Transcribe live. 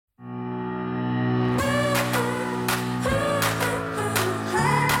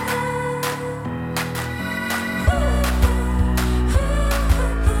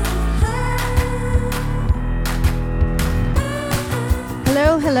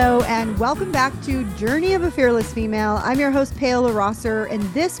Hello, and welcome back to Journey of a Fearless Female. I'm your host, Paola Rosser, and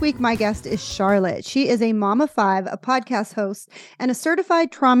this week my guest is Charlotte. She is a mom of five, a podcast host, and a certified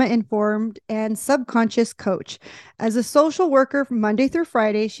trauma-informed and subconscious coach. As a social worker from Monday through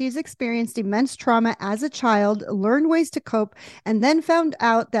Friday, she's experienced immense trauma as a child, learned ways to cope, and then found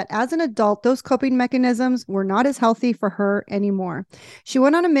out that as an adult, those coping mechanisms were not as healthy for her anymore. She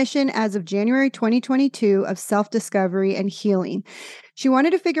went on a mission as of January 2022 of self-discovery and healing. She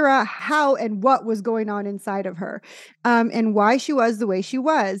wanted to figure out how and what was going on inside of her, and why she was the way she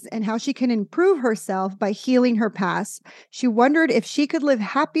was, and how she can improve herself by healing her past. She wondered if she could live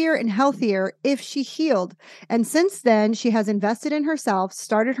happier and healthier if she healed. And since then, she has invested in herself,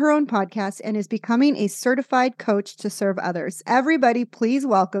 started her own podcast, and is becoming a certified coach to serve others. Everybody, please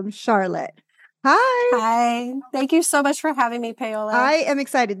welcome Charlotte. Hi. Hi. Thank you so much for having me, Paola. I am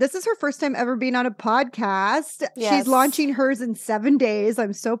excited. This is her first time ever being on a podcast. Yes. She's launching hers in 7 days.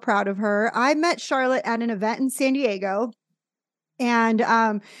 I'm so proud of her. I met Charlotte at an event in San Diego. And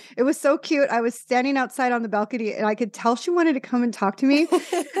it was so cute. I was standing outside on the balcony and I could tell she wanted to come and talk to me.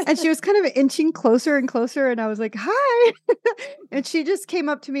 And she was kind of inching closer and closer. And I was like, hi. And she just came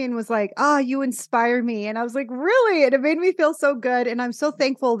up to me and was like, you inspire me. And I was like, really? And it made me feel so good. And I'm so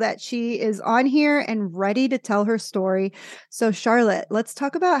thankful that she is on here and ready to tell her story. So Charlotte, let's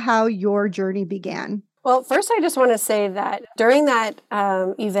talk about how your journey began. Well, first, I just want to say that during that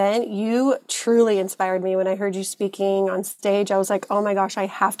event, you truly inspired me. When I heard you speaking on stage, I was like, oh my gosh, I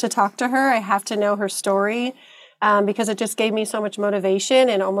have to talk to her. I have to know her story, because it just gave me so much motivation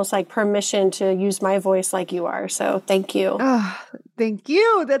and almost like permission to use my voice like you are. So thank you. Oh, thank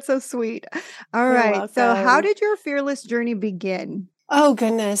you. That's so sweet. All You're right. welcome. So how did your fearless journey begin? Oh,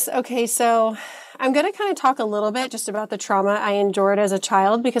 goodness. Okay, so I'm going to kind of talk a little bit just about the trauma I endured as a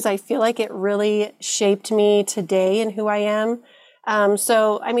child because I feel like it really shaped me today and who I am. It's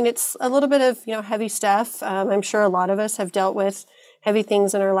a little bit of, heavy stuff. I'm sure a lot of us have dealt with heavy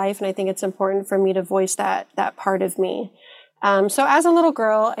things in our life, and I think it's important for me to voice that part of me. So as a little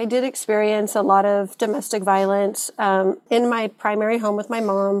girl, I did experience a lot of domestic violence in my primary home with my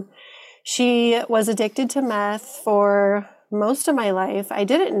mom. She was addicted to meth for most of my life. I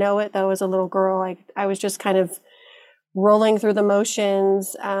didn't know it though as a little girl. I was just kind of rolling through the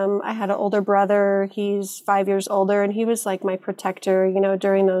motions. I had an older brother. He's 5 years older, and he was like my protector,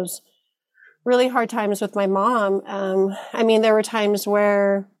 during those really hard times with my mom. There were times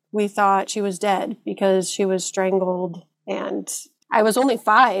where we thought she was dead because she was strangled, and I was only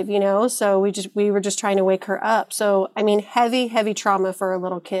 5, so we were just trying to wake her up. So, heavy, heavy trauma for a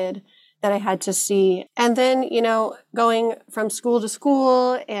little kid that I had to see. And then, going from school to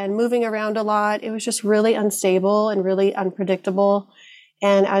school and moving around a lot, it was just really unstable and really unpredictable.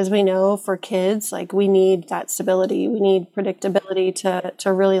 And as we know, for kids, we need that stability. We need predictability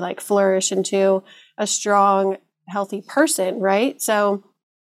to really flourish into a strong, healthy person, right? So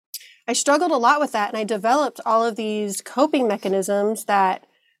I struggled a lot with that, and I developed all of these coping mechanisms that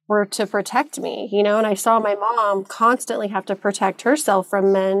were to protect me, and I saw my mom constantly have to protect herself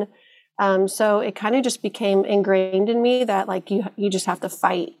from men. So it kind of just became ingrained in me that you just have to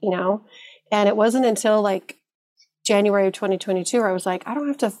fight, and it wasn't until January of 2022 where I was like, I don't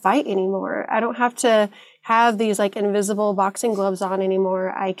have to fight anymore. I don't have to have these invisible boxing gloves on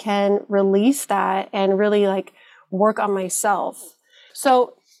anymore. I can release that and really work on myself.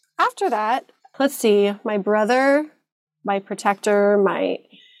 So after that, let's see, my brother, my protector,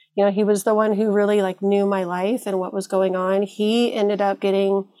 he was the one who really knew my life and what was going on. He ended up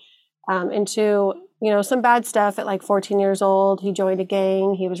getting into, some bad stuff at 14 years old. He joined a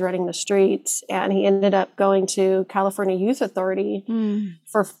gang. He was running the streets, and he ended up going to California Youth Authority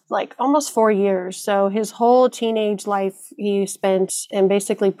for almost 4 years. So his whole teenage life he spent in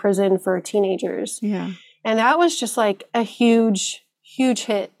basically prison for teenagers. Yeah. And that was just a huge, huge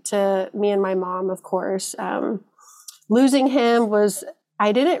hit to me and my mom, of course. Losing him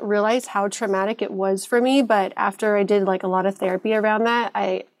I didn't realize how traumatic it was for me, but after I did a lot of therapy around that,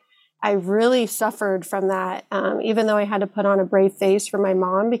 I really suffered from that, even though I had to put on a brave face for my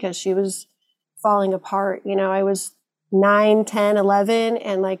mom because she was falling apart. I was 9, 10, 11,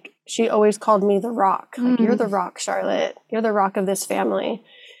 and she always called me the rock. You're the rock, Charlotte. You're the rock of this family.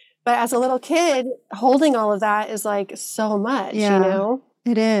 But as a little kid, holding all of that is so much,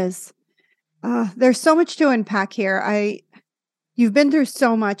 It is. There's so much to unpack here. You've been through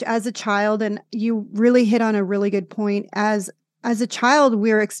so much as a child, and you really hit on a really good point. As a child,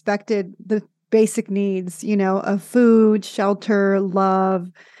 we're expected the basic needs, of food, shelter,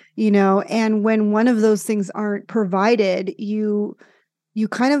 love, and when one of those things aren't provided, you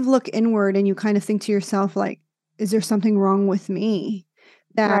kind of look inward and you kind of think to yourself, is there something wrong with me?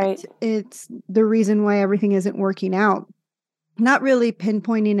 that Right. it's the reason why everything isn't working out. Not really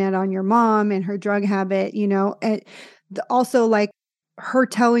pinpointing it on your mom and her drug habit, and also like her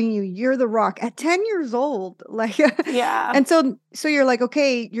telling you you're the rock at 10 years old. Like, Yeah. and so you're like,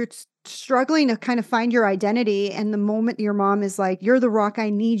 okay, you're struggling to kind of find your identity. And the moment your mom is like, you're the rock,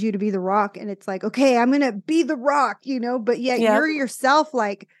 I need you to be the rock. And it's like, okay, I'm going to be the rock, but yet Yep. you're yourself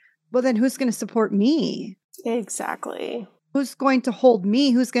like, well, then who's going to support me? Exactly. Who's going to hold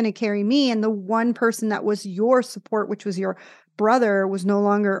me? Who's going to carry me? And the one person that was your support, which was your brother, was no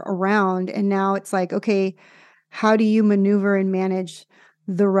longer around. And now it's like, okay, how do you maneuver and manage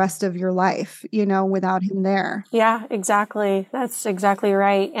the rest of your life, without him there? Yeah, exactly. That's exactly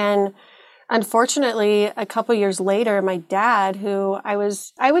right. And unfortunately, a couple years later, my dad, who I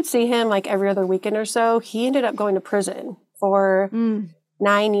would see him like every other weekend or so, he ended up going to prison for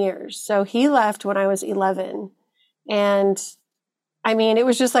 9 years. So he left when I was 11. And I mean, it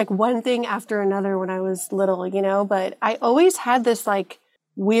was just like one thing after another when I was little, but I always had this like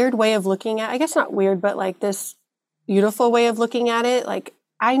weird way of looking at, I guess not weird, but like this beautiful way of looking at it. Like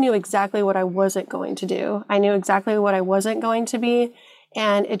I knew exactly what I wasn't going to do. I knew exactly what I wasn't going to be.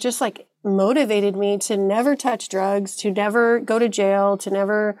 And it just like motivated me to never touch drugs, to never go to jail, to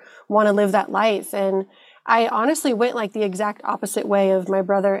never want to live that life. And I honestly went like the exact opposite way of my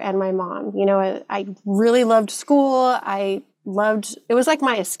brother and my mom. I really loved school. It was like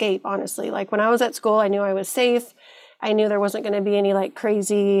my escape, honestly. Like when I was at school, I knew I was safe. I knew there wasn't going to be any like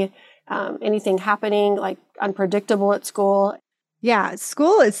crazy, anything happening, like unpredictable at school. Yeah,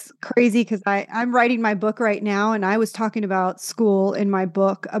 school is crazy because I'm writing my book right now, and I was talking about school in my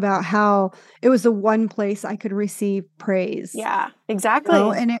book about how it was the one place I could receive praise. Yeah, exactly.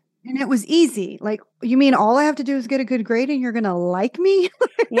 And it was easy. Like, you mean all I have to do is get a good grade and you're gonna like me?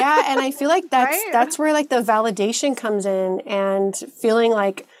 Yeah, and I feel like Right? that's where like the validation comes in, and feeling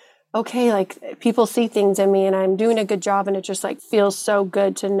like, okay, like people see things in me and I'm doing a good job, and it just like feels so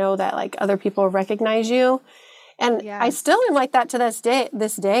good to know that like other people recognize you. And I Yes. still am like that to this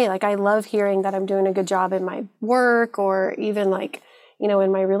day. Like I love hearing that I'm doing a good job in my work, or even like,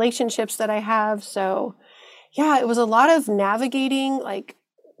 in my relationships that I have. So yeah, it was a lot of navigating like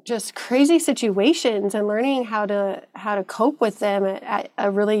just crazy situations and learning how to cope with them at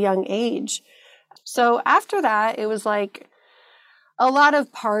a really young age. So after that, it was like a lot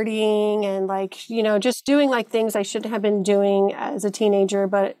of partying and like, just doing like things I shouldn't have been doing as a teenager,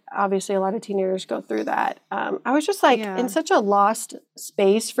 but obviously a lot of teenagers go through that. I was just like in such a lost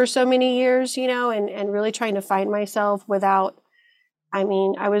space for so many years, and really trying to find myself without, I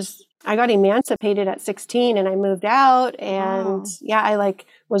got emancipated at 16 and I moved out, and I like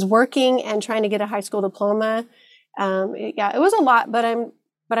was working and trying to get a high school diploma. It was a lot, but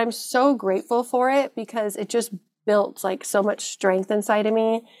I'm so grateful for it because it just built like so much strength inside of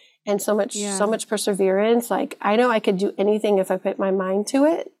me and so much perseverance. Like I know I could do anything if I put my mind to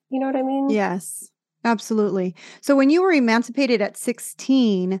it. You know what I mean? Yes, absolutely. So when you were emancipated at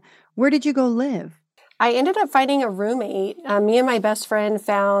 16, where did you go live? I ended up finding a roommate. Me and my best friend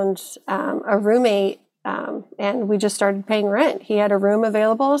found a roommate, and we just started paying rent. He had a room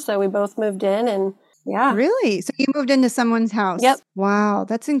available, so we both moved in, and yeah. Really? So you moved into someone's house? Yep. Wow,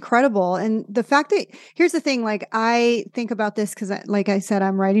 that's incredible. And the fact that, here's the thing, like I think about this because like I said,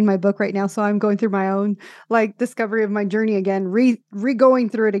 I'm writing my book right now. So I'm going through my own like discovery of my journey again, re-going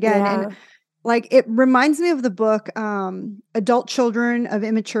through it again. Yeah. And like it reminds me of the book, Adult Children of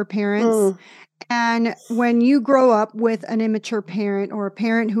Immature Parents. And when you grow up with an immature parent or a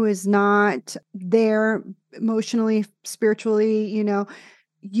parent who is not there emotionally, spiritually,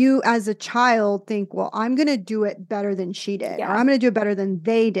 you as a child think, well, I'm going to do it better than she did, or I'm going to do it better than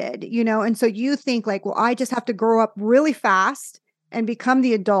they did, and so you think like, well, I just have to grow up really fast and become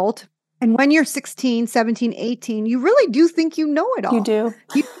the adult. And when you're 16, 17, 18, you really do think you know it all. You do.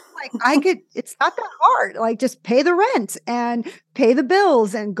 You like, it's not that hard. Like just pay the rent and pay the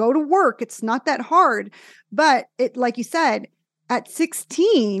bills and go to work. It's not that hard. But it, like you said, at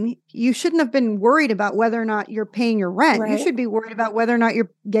 16, you shouldn't have been worried about whether or not you're paying your rent. Right. You should be worried about whether or not you're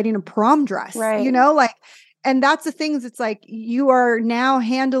getting a prom dress, Right. And that's the things. It's like you are now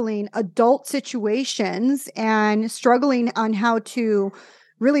handling adult situations and struggling on how to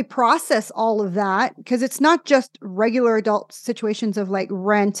really process all of that, because it's not just regular adult situations of like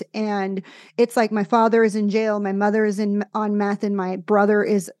rent, and it's like my father is in jail, my mother is on meth, and my brother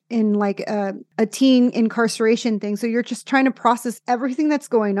is in like a teen incarceration thing. So you're just trying to process everything that's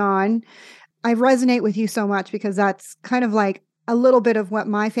going on. I resonate with you so much because that's kind of like a little bit of what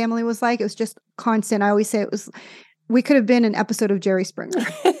my family was like. It was just constant. I always say we could have been an episode of Jerry Springer.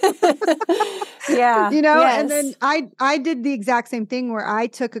 Yeah. You know, and Yes. then I did the exact same thing where I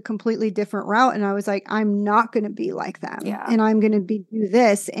took a completely different route and I was like, I'm not going to be like them Yeah. and I'm going to do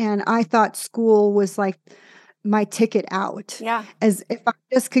this. And I thought school was like my ticket out. Yeah. As if I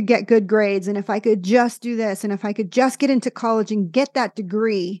just could get good grades and if I could just do this and if I could just get into college and get that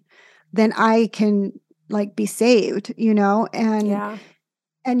degree, then I can like be saved, you know? Yeah.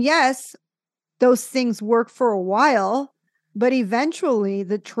 And yes, those things work for a while, but eventually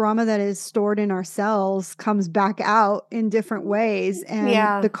the trauma that is stored in our cells comes back out in different ways. And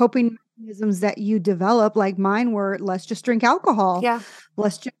Yeah. the coping mechanisms that you develop, like mine were, let's just drink alcohol. Yeah.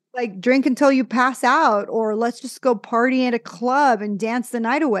 Let's just like drink until you pass out, or let's just go party at a club and dance the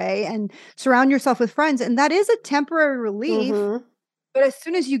night away and surround yourself with friends. And that is a temporary relief. Mm-hmm. But as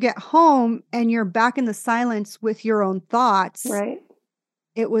soon as you get home and you're back in the silence with your own thoughts, Right.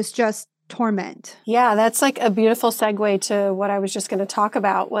 it was just torment. Yeah, that's like a beautiful segue to what I was just going to talk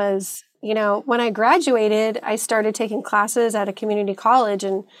about was, you know, when I graduated, I started taking classes at a community college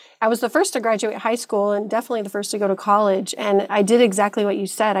and I was the first to graduate high school and definitely the first to go to college. And I did exactly what you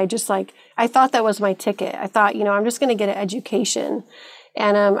said. I just like, I thought that was my ticket. I thought, you know, I'm just going to get an education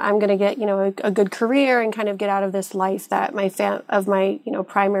and I'm going to get, you know, a good career and kind of get out of this life that my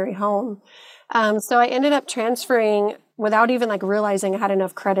primary home. So I ended up transferring without even like realizing I had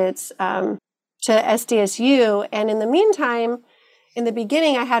enough credits to SDSU. And in the meantime, in the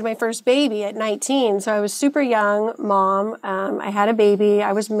beginning, I had my first baby at 19. So I was super young mom. I had a baby.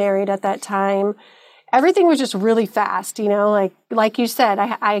 I was married at that time. Everything was just really fast, you know, like you said,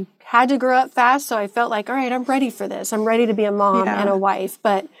 I had to grow up fast. So I felt like, all right, I'm ready for this. I'm ready to be a mom and a wife.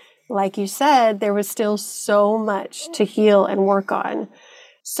 But like you said, there was still so much to heal and work on.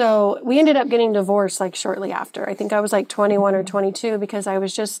 So we ended up getting divorced like shortly after. I think I was like 21 or 22 because I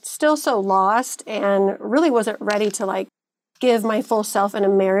was just still so lost and really wasn't ready to like give my full self in a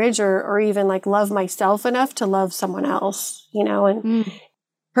marriage or even like love myself enough to love someone else, you know? And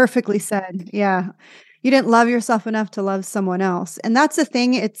perfectly said. Yeah. You didn't love yourself enough to love someone else. And that's the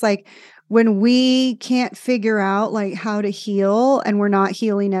thing. It's like when we can't figure out like how to heal and we're not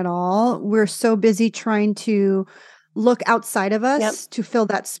healing at all, we're so busy trying to look outside of us to fill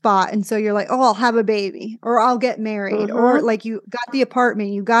that spot. And so you're like, oh, I'll have a baby or I'll get married or like you got the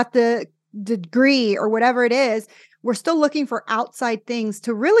apartment, you got the degree or whatever it is. We're still looking for outside things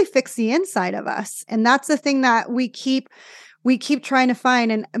to really fix the inside of us. And that's the thing that we keep trying to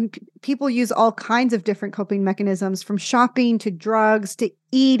find. And people use all kinds of different coping mechanisms from shopping to drugs to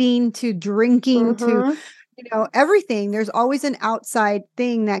eating to drinking to everything. There's always an outside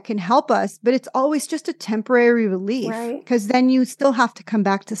thing that can help us, but it's always just a temporary relief because then you still have to come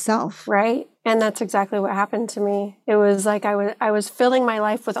back to self. Right. And that's exactly what happened to me. It was like I was filling my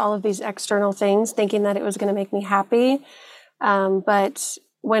life with all of these external things, thinking that it was going to make me happy. But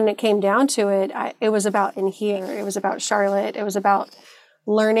when it came down to it, it was about in here. It was about Charlotte. It was about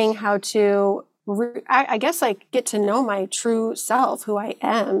learning how to I guess like get to know my true self, who I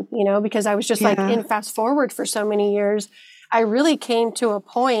am, you know, because I was just like in fast forward for so many years. I really came to a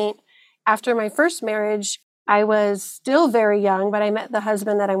point after my first marriage. I was still very young, but I met the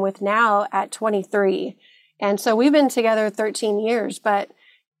husband that I'm with now at 23. And so we've been together 13 years, but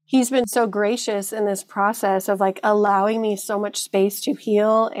he's been so gracious in this process of like allowing me so much space to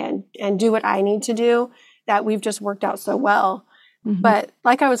heal and do what I need to do that we've just worked out so well. But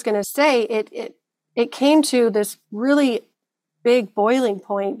like I was going to say, it came to this really big boiling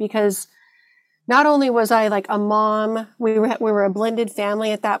point because not only was I like a mom, we were a blended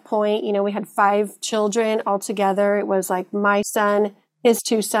family at that point. You know, we had 5 children all together. It was like my son, his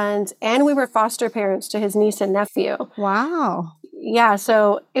 2 sons, and we were foster parents to his niece and nephew. Wow. Yeah.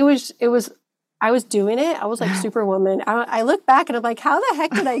 So it was, I was doing it. I was like Superwoman. I look back and I'm like, how the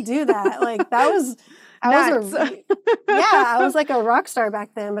heck did I do that? Like that was, I was like a rock star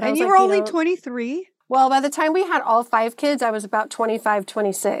back then. But and I was you like, were only 23? Well, by the time we had all 5 kids, I was about 25,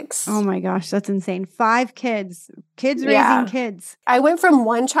 26. Oh my gosh, that's insane. 5 kids raising kids. I went from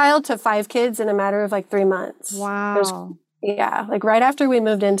 1 child to 5 kids in a matter of like 3 months. Wow. Like right after we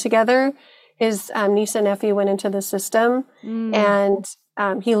moved in together, his niece and nephew went into the system and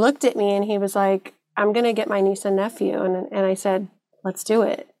he looked at me and he was like, I'm going to get my niece and nephew. And I said, let's do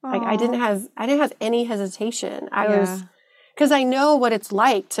it. Like I didn't have any hesitation. Because I know what it's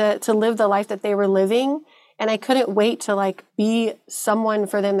like to live the life that they were living. And I couldn't wait to like be someone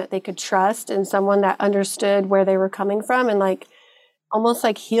for them that they could trust and someone that understood where they were coming from and like almost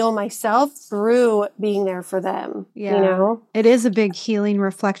like heal myself through being there for them. Yeah. You know? It is a big healing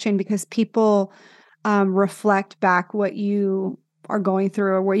reflection because people reflect back what you are going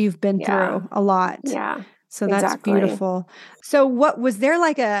through or what you've been through a lot. Yeah. So that's Exactly. beautiful. So what was there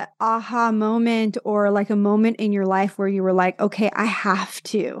like a aha moment or like a moment in your life where you were like, okay, I have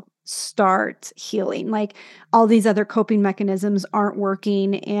to start healing. Like all these other coping mechanisms aren't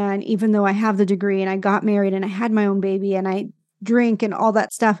working. And even though I have the degree and I got married and I had my own baby and I drink and all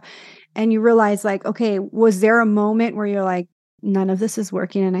that stuff, and you realize like, okay, was there a moment where you're like, none of this is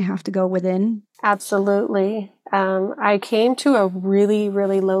working and I have to go within? Absolutely. I came to a really,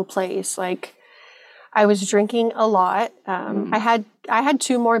 really low place. Like I was drinking a lot. I had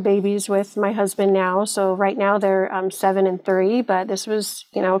two more babies with my husband now. So right now they're 7 and 3, but this was,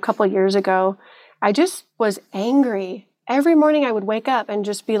 a couple of years ago. I just was angry. Every morning I would wake up and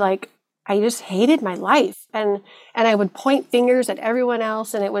just be like, I just hated my life. And I would point fingers at everyone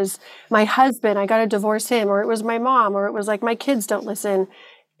else. And it was my husband, I got to divorce him, or it was my mom, or it was like my kids don't listen.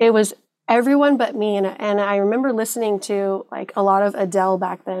 It was everyone but me. And I remember listening to like a lot of Adele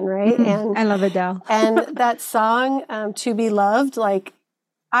back then, right? And I love Adele. and that song, To Be Loved, like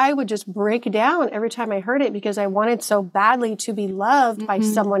I would just break down every time I heard it because I wanted so badly to be loved by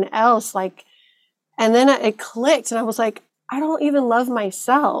someone else. Like, and then it clicked and I was like, I don't even love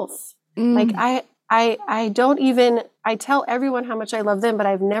myself. Like I don't even, I tell everyone how much I love them, but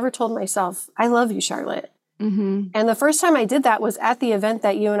I've never told myself, I love you, Charlotte. And the first time I did that was at the event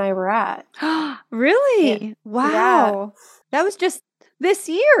that you and I were at. Really? Yeah. Wow. Yeah. That was just this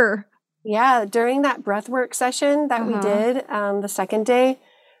year. Yeah. During that breathwork session that we did the second day,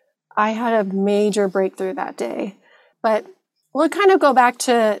 I had a major breakthrough that day. But we'll kind of go back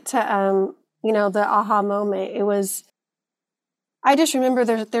to the aha moment. It was, I just remember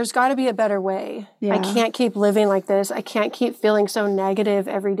there's got to be a better way. Yeah. I can't keep living like this. I can't keep feeling so negative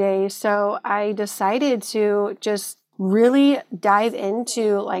every day. So I decided to just really dive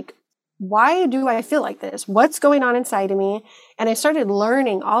into like, why do I feel like this? What's going on inside of me? And I started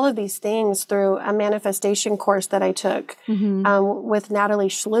learning all of these things through a manifestation course that I took with Natalie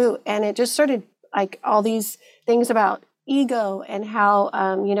Schlutt. And it just started like all these things about ego and how,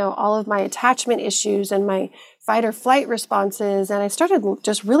 all of my attachment issues and my fight or flight responses. And I started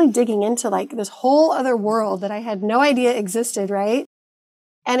just really digging into like this whole other world that I had no idea existed, right?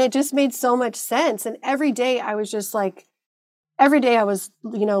 And it just made so much sense. And every day I was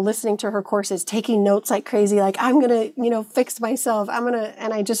listening to her courses, taking notes like crazy, like I'm going to, fix myself.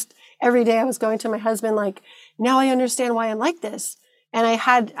 Every day I was going to my husband, like, now I understand why I'm like this. And I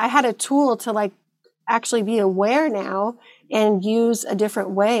had a tool to like actually be aware now and use a different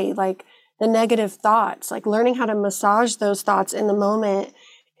way. Like, the negative thoughts, like learning how to massage those thoughts in the moment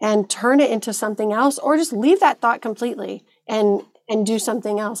and turn it into something else, or just leave that thought completely and do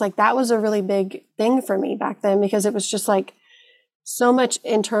something else. Like that was a really big thing for me back then because it was just like so much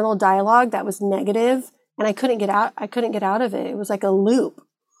internal dialogue that was negative and I couldn't get out of it. It was like a loop.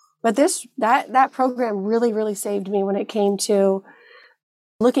 But that program really, really saved me when it came to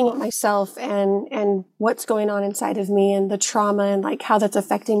looking at myself and what's going on inside of me and the trauma and like how that's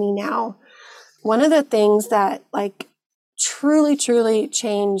affecting me now. One of the things that like truly, truly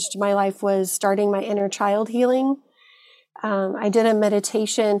changed my life was starting my inner child healing. I did a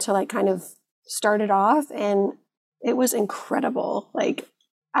meditation to like kind of start it off and it was incredible. Like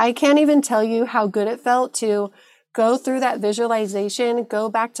I can't even tell you how good it felt to go through that visualization, go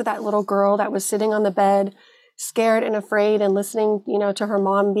back to that little girl that was sitting on the bed, scared and afraid and listening, to her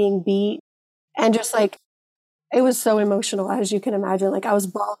mom being beat. And just like, it was so emotional, as you can imagine. Like I was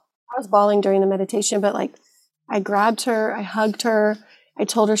bawling during the meditation, but like I grabbed her, I hugged her, I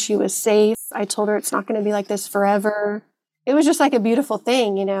told her she was safe. I told her it's not going to be like this forever. It was just like a beautiful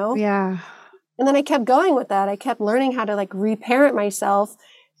thing, Yeah. And then I kept going with that. I kept learning how to like reparent myself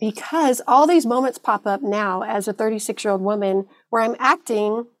because all these moments pop up now as a 36-year-old woman where I'm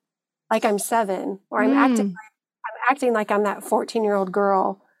acting like I'm 7 or I'm acting like I'm that 14-year-old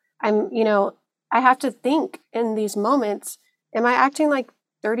girl. I have to think in these moments, am I acting like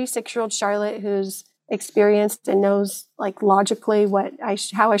 36-year-old Charlotte who's experienced and knows like logically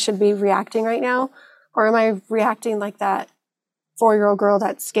how I should be reacting right now? Or am I reacting like that 4-year-old girl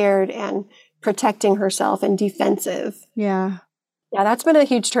that's scared and protecting herself and defensive? Yeah. Yeah, that's been a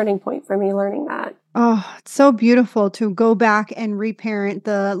huge turning point for me learning that. Oh, it's so beautiful to go back and reparent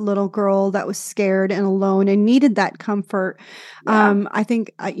the little girl that was scared and alone and needed that comfort. Yeah. I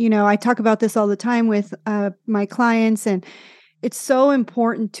think, I talk about this all the time with my clients, and it's so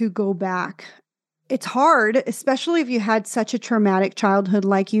important to go back. It's hard, especially if you had such a traumatic childhood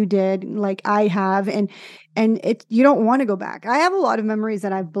like you did, like I have, and you don't want to go back. I have a lot of memories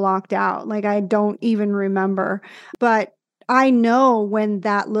that I've blocked out, like I don't even remember, but I know when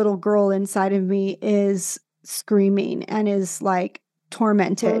that little girl inside of me is screaming and is like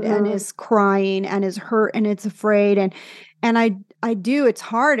tormented and is crying and is hurt and it's afraid. And I do, it's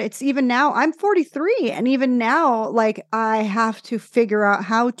hard. It's even now, I'm 43. And even now, like I have to figure out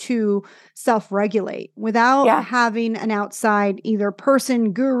how to self-regulate without having an outside either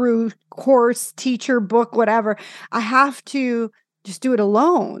person, guru, course, teacher, book, whatever. I have to just do it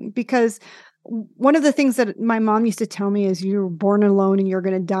alone, because one of the things that my mom used to tell me is you were born alone and you're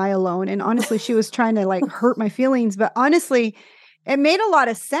going to die alone. And honestly, she was trying to like hurt my feelings, but honestly, it made a lot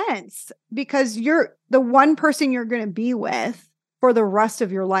of sense, because you're the one person you're going to be with for the rest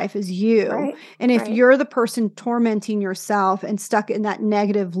of your life is you. Right. And if you're the person tormenting yourself and stuck in that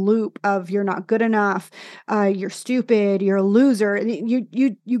negative loop of you're not good enough, you're stupid, you're a loser,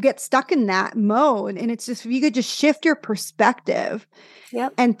 you get stuck in that mode. And it's just, if you could just shift your perspective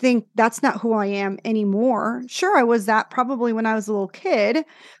and think that's not who I am anymore. Sure, I was that probably when I was a little kid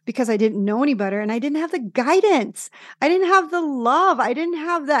because I didn't know any better and I didn't have the guidance. I didn't have the love. I didn't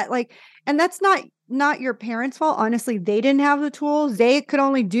have that, like, and that's not your parents' fault. Honestly, they didn't have the tools. They could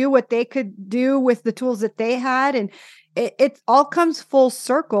only do what they could do with the tools that they had. And it all comes full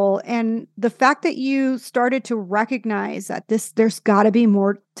circle. And the fact that you started to recognize that there's got to be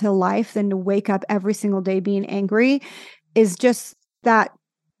more to life than to wake up every single day being angry is just that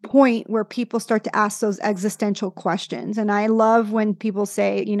point where people start to ask those existential questions. And I love when people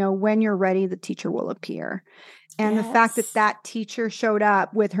say, you know, when you're ready, the teacher will appear. And the fact that that teacher showed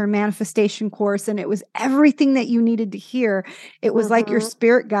up with her manifestation course and it was everything that you needed to hear. It was like your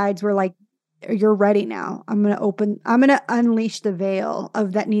spirit guides were like, you're ready now. I'm going to unleash the veil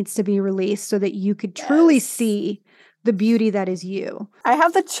of that needs to be released so that you could truly see the beauty that is you. I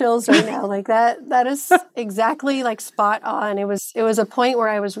have the chills right now. Like that is exactly like spot on. It was a point where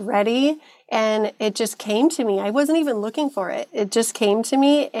I was ready and it just came to me. I wasn't even looking for it. It just came to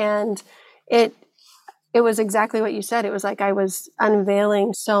me, and it was exactly what you said. It was like I was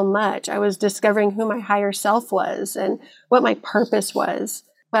unveiling so much. I was discovering who my higher self was and what my purpose was.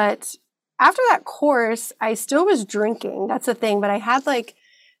 But after that course, I still was drinking. That's the thing. But I had like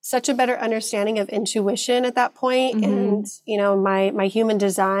such a better understanding of intuition at that point, and, you know, my human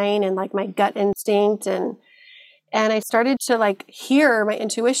design and like my gut instinct. And I started to like hear my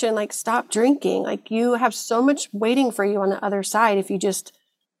intuition, like, stop drinking. Like, you have so much waiting for you on the other side if you just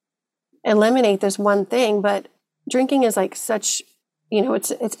eliminate this one thing. But drinking is like such, you know,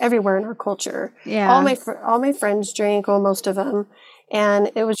 it's everywhere in our culture. Yeah. All my friends drink, well, most of them.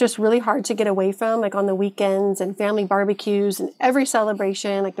 And it was just really hard to get away from, like on the weekends and family barbecues and every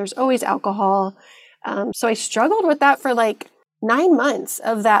celebration, like there's always alcohol. So I struggled with that for like 9 months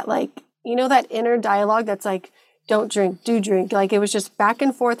of that, like, you know, that inner dialogue that's like, don't drink, do drink. Like it was just back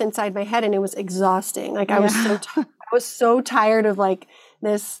and forth inside my head, and it was exhausting. Like I was so tired of like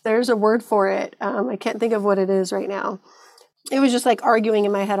this, there's a word for it. I can't think of what it is right now. It was just like arguing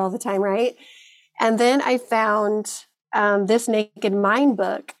in my head all the time. Right. And then I found this Naked Mind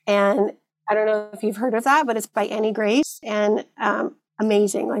book, and I don't know if you've heard of that, but it's by Annie Grace, and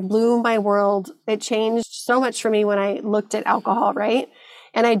amazing, like blew my world. It changed so much for me when I looked at alcohol, right?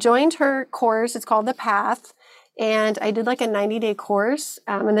 And I joined her course. It's called The Path, and I did like a 90-day course,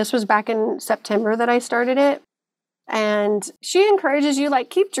 and this was back in September that I started it. And she encourages you, like,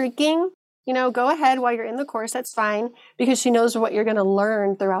 keep drinking, you know, go ahead while you're in the course, that's fine, because she knows what you're going to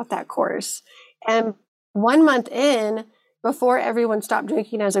learn throughout that course. And 1 month in, before everyone stopped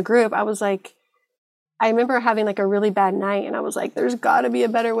drinking as a group, I was like, I remember having like a really bad night, and I was like, there's got to be a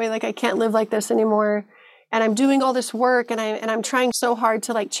better way. Like, I can't live like this anymore. And I'm doing all this work, and I'm trying so hard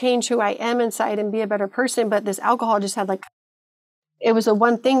to like change who I am inside and be a better person. But this alcohol just had like, it was the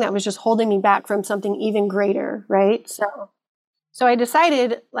one thing that was just holding me back from something even greater. Right. So I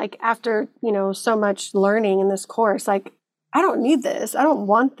decided, like, after, you know, so much learning in this course, like, I don't need this. I don't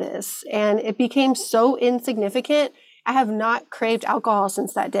want this. And it became so insignificant. I have not craved alcohol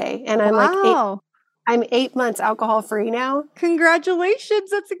since that day. And I'm 8 months alcohol free now.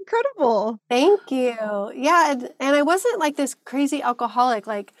 Congratulations. That's incredible. Thank you. Yeah. And I wasn't like this crazy alcoholic,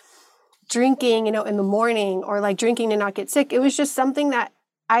 like drinking, you know, in the morning, or like drinking to not get sick. It was just something that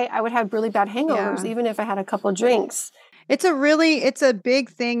I would have really bad hangovers, even if I had a couple of drinks. It's a big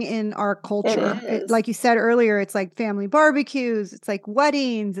thing in our culture. Like you said earlier, it's like family barbecues, it's like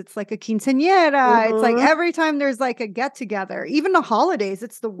weddings, it's like a quinceañera. It's like every time there's like a get together, even the holidays,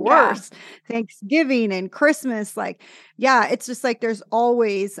 it's the worst. Thanksgiving and Christmas, like, yeah, it's just like there's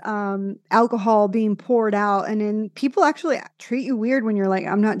always alcohol being poured out, and then people actually treat you weird when you're like,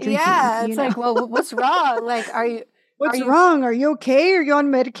 I'm not drinking. Yeah, it's like, well, what's wrong? Like, What's wrong? Are you okay? Are you on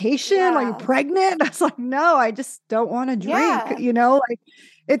medication? Are you pregnant? I was like, no, I just don't want to drink, you know, like,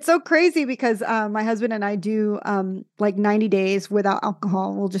 It's so crazy because my husband and I do like 90 days without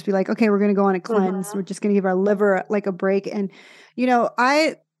alcohol. We'll just be like, okay, we're going to go on a cleanse. We're Mhm. just going to give our liver like a break. And, you know,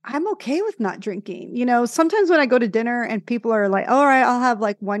 I'm okay with not drinking. You know, sometimes when I go to dinner and people are like, all right, I'll have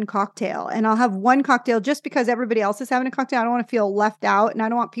like one cocktail and I'll have one cocktail just because everybody else is having a cocktail. I don't want to feel left out and I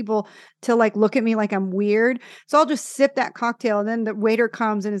don't want people to like look at me like I'm weird. So I'll just sip that cocktail and then the waiter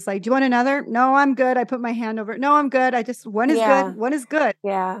comes and is like, do you want another? No, I'm good. I put my hand over it. No, I'm good. I just, one is good. Yeah. One is good.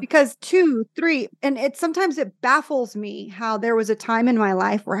 Yeah. Because two, three, and it sometimes it baffles me how there was a time in my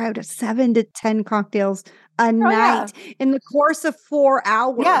life where I would have 7 to 10 cocktails a Oh, yeah. night in the course of 4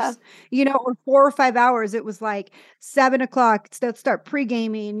 hours, Yeah. you know, or 4 or 5 hours. It was like 7 o'clock, start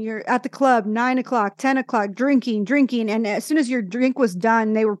pre-gaming. You're at the club, 9 o'clock, 10 o'clock, drinking. And as soon as your drink was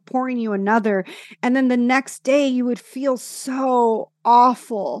done, they were pouring you another. And then the next day you would feel so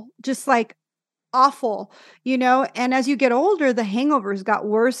awful, just like awful, you know? And as you get older, the hangovers got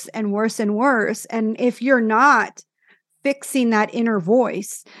worse and worse and worse. And if you're not fixing that inner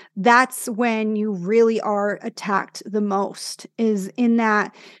voice, that's when you really are attacked the most, is in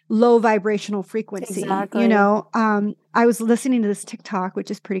that low vibrational frequency. You Exactly. know, I was listening to this TikTok,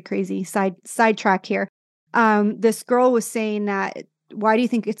 which is pretty crazy, sidetrack here. This girl was saying that, why do you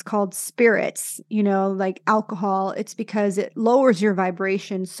think it's called spirits, you know, like alcohol? It's because it lowers your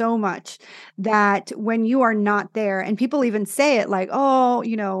vibration so much that when you are not there, and people even say it like, oh,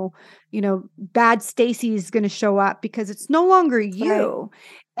 bad Stacy's going to show up because it's no longer Right. you.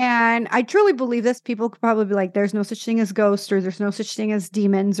 And I truly believe this. People could probably be like, there's no such thing as ghosts or there's no such thing as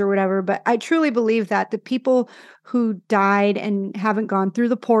demons or whatever. But I truly believe that the people who died and haven't gone through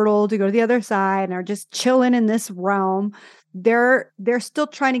the portal to go to the other side and are just chilling in this realm, they're still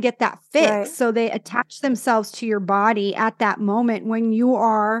trying to get that fix. Right. So they attach themselves to your body at that moment when you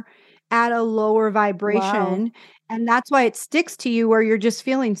are at a lower Wow. vibration, and that's why it sticks to you where you're just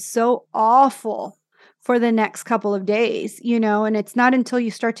feeling so awful for the next couple of days, you know, and it's not until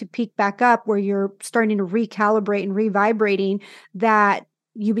you start to peak back up where you're starting to recalibrate and revibrating that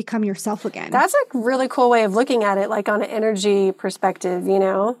you become yourself again. That's a really cool way of looking at it, like on an energy perspective, you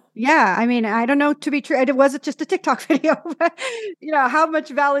know? Yeah, I mean, I don't know to be true. It wasn't just a TikTok video, but how much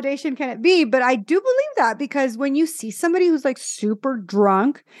validation can it be? But I do believe that because when you see somebody who's like super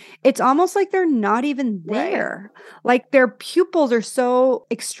drunk, it's almost like they're not even Right. there. Like their pupils are so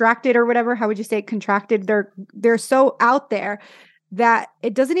extracted or whatever. How would you say contracted? They're so out there that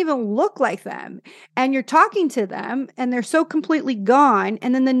it doesn't even look like them. And you're talking to them and they're so completely gone.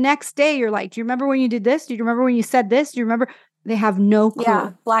 And then the next day you're like, do you remember when you did this? Do you remember when you said this? Do you remember? They have no Yeah.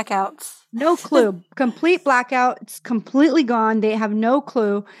 clue. Blackouts. No clue. Complete blackout. It's completely gone. They have no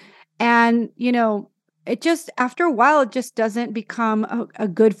clue. And, it just, after a while, it just doesn't become a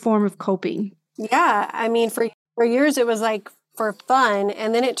good form of coping. Yeah. I mean, for years it was like for fun.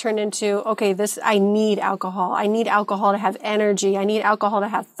 And then it turned into, okay, I need alcohol. I need alcohol to have energy. I need alcohol to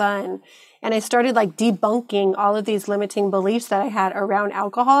have fun. And I started like debunking all of these limiting beliefs that I had around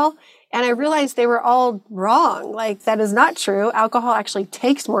alcohol. And I realized they were all wrong. Like that is not true. Alcohol actually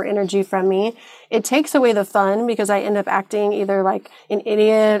takes more energy from me. It takes away the fun because I end up acting either like an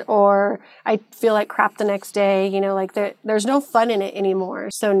idiot or I feel like crap the next day. Like there's no fun in it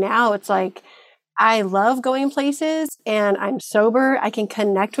anymore. So now it's like, I love going places and I'm sober. I can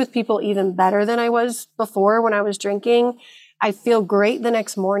connect with people even better than I was before when I was drinking. I feel great the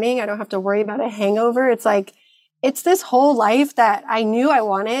next morning. I don't have to worry about a hangover. It's like, it's this whole life that I knew I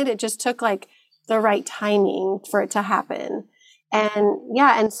wanted. It just took like the right timing for it to happen. And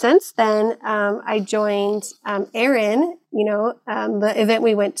yeah, and since then, I joined Erin, the event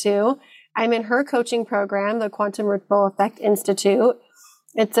we went to. I'm in her coaching program, the Quantum Ripple Effect Institute.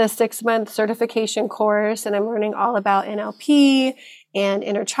 It's a 6-month certification course, and I'm learning all about NLP and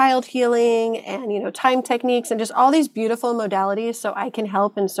inner child healing and, time techniques and just all these beautiful modalities so I can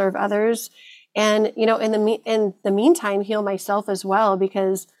help and serve others. And, in the meantime, heal myself as well,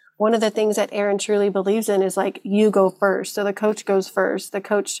 because one of the things that Erin truly believes in is like, you go first. So the coach goes first. The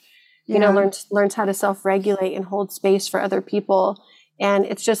coach, learns how to self-regulate and hold space for other people. And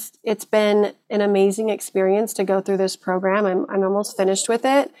it's been an amazing experience to go through this program. I'm almost finished with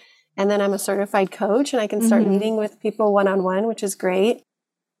it. And then I'm a certified coach and I can start meeting with people one-on-one, which is great.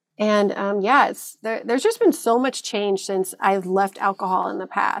 And there's just been so much change since I've left alcohol in the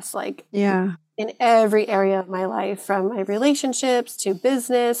past, like Yeah. in every area of my life, from my relationships to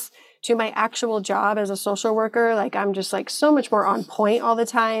business to my actual job as a social worker. Like I'm just like so much more on point all the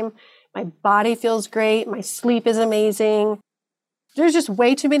time. My body feels great. My sleep is amazing. There's just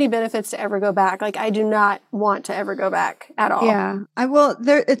way too many benefits to ever go back. Like I do not want to ever go back at all. Yeah.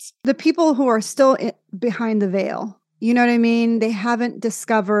 It's the people who are still behind the veil. You know what I mean? They haven't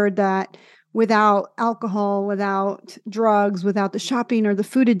discovered that without alcohol, without drugs, without the shopping or the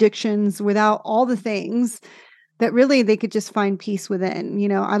food addictions, without all the things, that really they could just find peace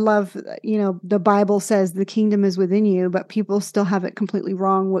within. I love, the Bible says the kingdom is within you, but people still have it completely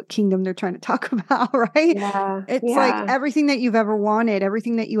wrong what kingdom they're trying to talk about, right? Yeah. It's like Yeah. everything that you've ever wanted,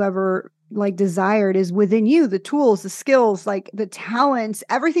 everything that you ever like desired is within you, the tools, the skills, like the talents,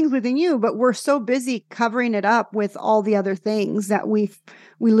 everything's within you, but we're so busy covering it up with all the other things that we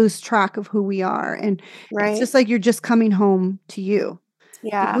lose track of who we are. And it's Right. just like you're just coming home to you, to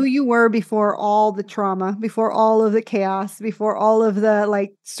Yeah. who you were before all the trauma, before all of the chaos, before all of the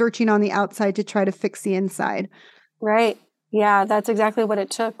like searching on the outside to try to fix the inside. Right. Yeah. That's exactly what it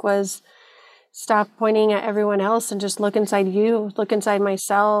took, was stop pointing at everyone else and just look inside you, look inside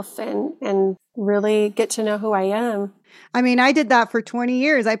myself, and really get to know who I am. I mean, I did that for 20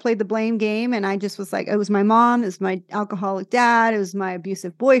 years. I played the blame game, and I just was like, it was my mom, it was my alcoholic dad, it was my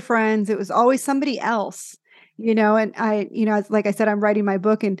abusive boyfriends. It was always somebody else, and like I said, I'm writing my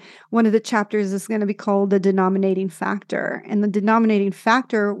book, and one of the chapters is going to be called The Denominating Factor. And the denominating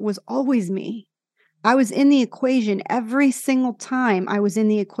factor was always me. I was in the equation every single time I was in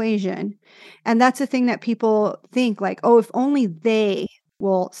the equation. And that's the thing that people think like, oh, if only they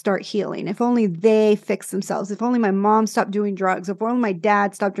will start healing, if only they fix themselves, if only my mom stopped doing drugs, if only my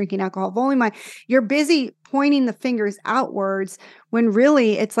dad stopped drinking alcohol, if only you're busy pointing the fingers outwards when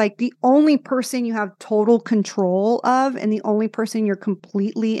really it's like the only person you have total control of and the only person you're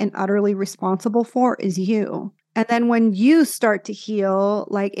completely and utterly responsible for is you. And then when you start to heal,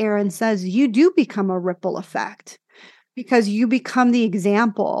 like Aaron says, you do become a ripple effect because you become the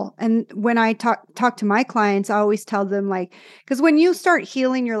example. And when I talk to my clients, I always tell them like, because when you start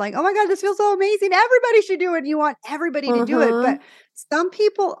healing, you're like, oh my God, this feels so amazing. Everybody should do it. You want everybody to do it. But some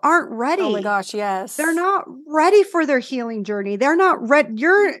people aren't ready. Oh my gosh, yes. They're not ready for their healing journey. They're not ready.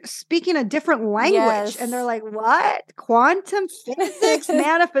 You're speaking a different language. Yes. And they're like, what? Quantum physics,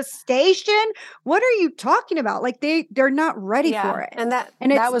 manifestation? What are you talking about? Like they're not ready for it. And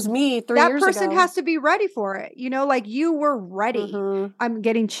that was me 3 years ago. That person has to be ready for it. Like you were ready. I'm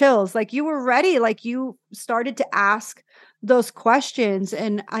getting chills. Like you were ready. Like you started to ask those questions.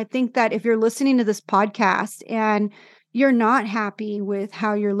 And I think that if you're listening to this podcast and you're not happy with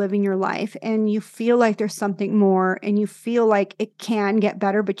how you're living your life and you feel like there's something more and you feel like it can get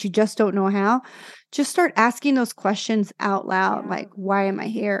better, but you just don't know how, just start asking those questions out loud. Like, why am I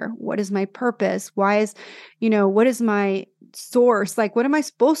here? What is my purpose? What is my source? Like, what am I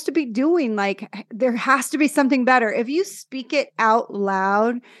supposed to be doing? Like, there has to be something better. If you speak it out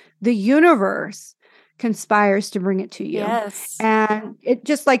loud, the universe conspires to bring it to you. Yes. And it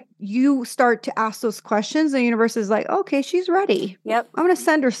just like you start to ask those questions, the universe is like, okay, she's ready. Yep. I'm going to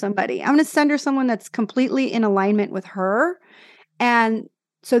send her somebody. I'm going to send her someone that's completely in alignment with her. And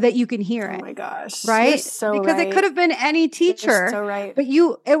so that you can hear it. Oh my gosh. Right? You're so because right. It could have been any teacher. You're so right. But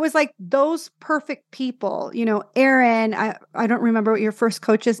it was like those perfect people, Aaron, I don't remember what your first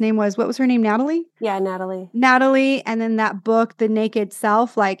coach's name was. What was her name? Natalie? Yeah, Natalie. And then that book, The Naked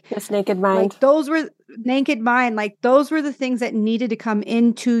Self, like This Naked Mind. Like those were Naked Mind. Like those were the things that needed to come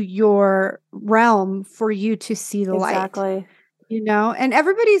into your realm for you to see the light. Exactly. And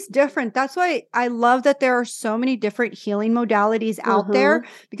everybody's different. That's why I love that there are so many different healing modalities out there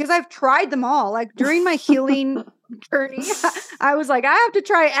because I've tried them all. Like during my healing journey, I was like, I have to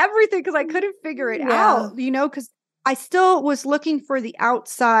try everything because I couldn't figure it out, because I still was looking for the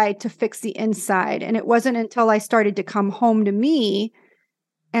outside to fix the inside. And it wasn't until I started to come home to me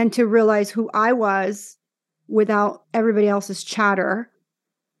and to realize who I was without everybody else's chatter.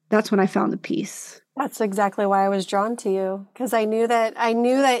 That's when I found the peace. That's exactly why I was drawn to you, because I knew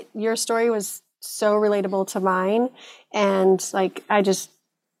that your story was so relatable to mine, and like I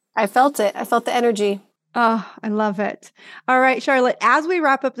felt it. I felt the energy. Oh, I love it. All right, Charlotte, as we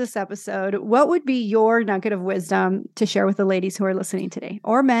wrap up this episode, what would be your nugget of wisdom to share with the ladies who are listening today,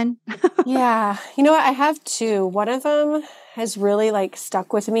 or men? Yeah. You know what? I have two. One of them has really like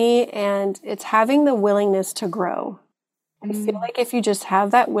stuck with me, and it's having the willingness to grow. I feel like if you just have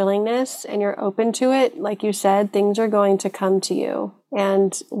that willingness and you're open to it, like you said, things are going to come to you.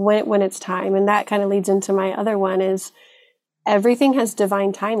 And when it's time, and that kind of leads into my other one, is everything has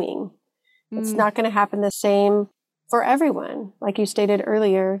divine timing. It's not going to happen the same for everyone, like you stated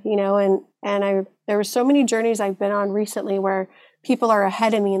earlier, and there were so many journeys I've been on recently where people are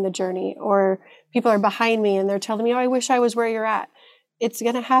ahead of me in the journey, or people are behind me and they're telling me, oh, I wish I was where you're at. It's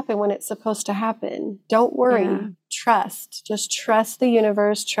going to happen when it's supposed to happen. Don't worry. Yeah. Trust. Just trust the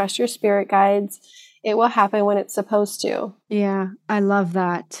universe. Trust your spirit guides. It will happen when it's supposed to. Yeah, I love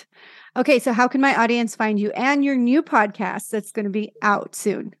that. Okay, so how can my audience find you and your new podcast that's going to be out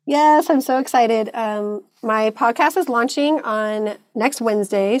soon? Yes, I'm so excited. My podcast is launching on next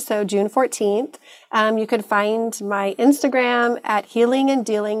Wednesday, so June 14th. You can find my Instagram at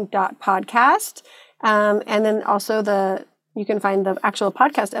healinganddealing.podcast. And then also you can find the actual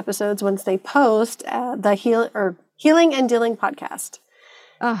podcast episodes once they post the Healing and Dealing podcast.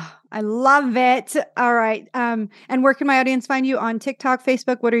 Oh, I love it. All right. And where can my audience find you on TikTok,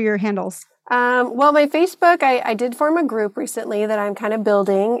 Facebook? What are your handles? Well, my Facebook, I did form a group recently that I'm kind of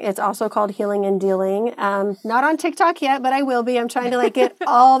building. It's also called Healing and Dealing. Not on TikTok yet, but I will be. I'm trying to get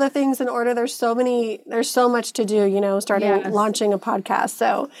all the things in order. There's so much to do, launching a podcast.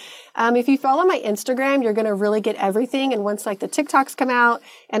 So, if you follow my Instagram, you're going to really get everything. And once the TikToks come out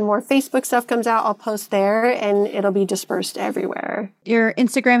and more Facebook stuff comes out, I'll post there and it'll be dispersed everywhere. Your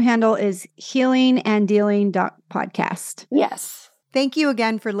Instagram handle is healinganddealing.podcast. Yes. Thank you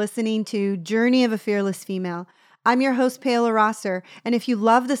again for listening to Journey of a Fearless Female. I'm your host, Paola Rosser, and if you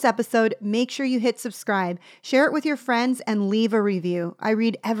love this episode, make sure you hit subscribe, share it with your friends, and leave a review. I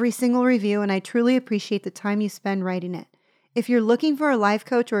read every single review, and I truly appreciate the time you spend writing it. If you're looking for a life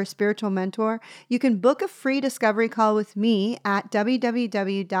coach or a spiritual mentor, you can book a free discovery call with me at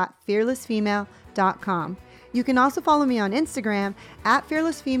www.fearlessfemale.com. You can also follow me on Instagram at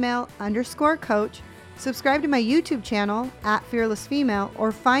fearlessfemale_coach. Subscribe to my YouTube channel at Fearless Female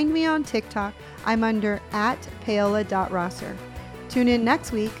or find me on TikTok. I'm under at Paola.Rosser. Tune in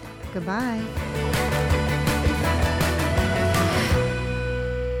next week. Goodbye.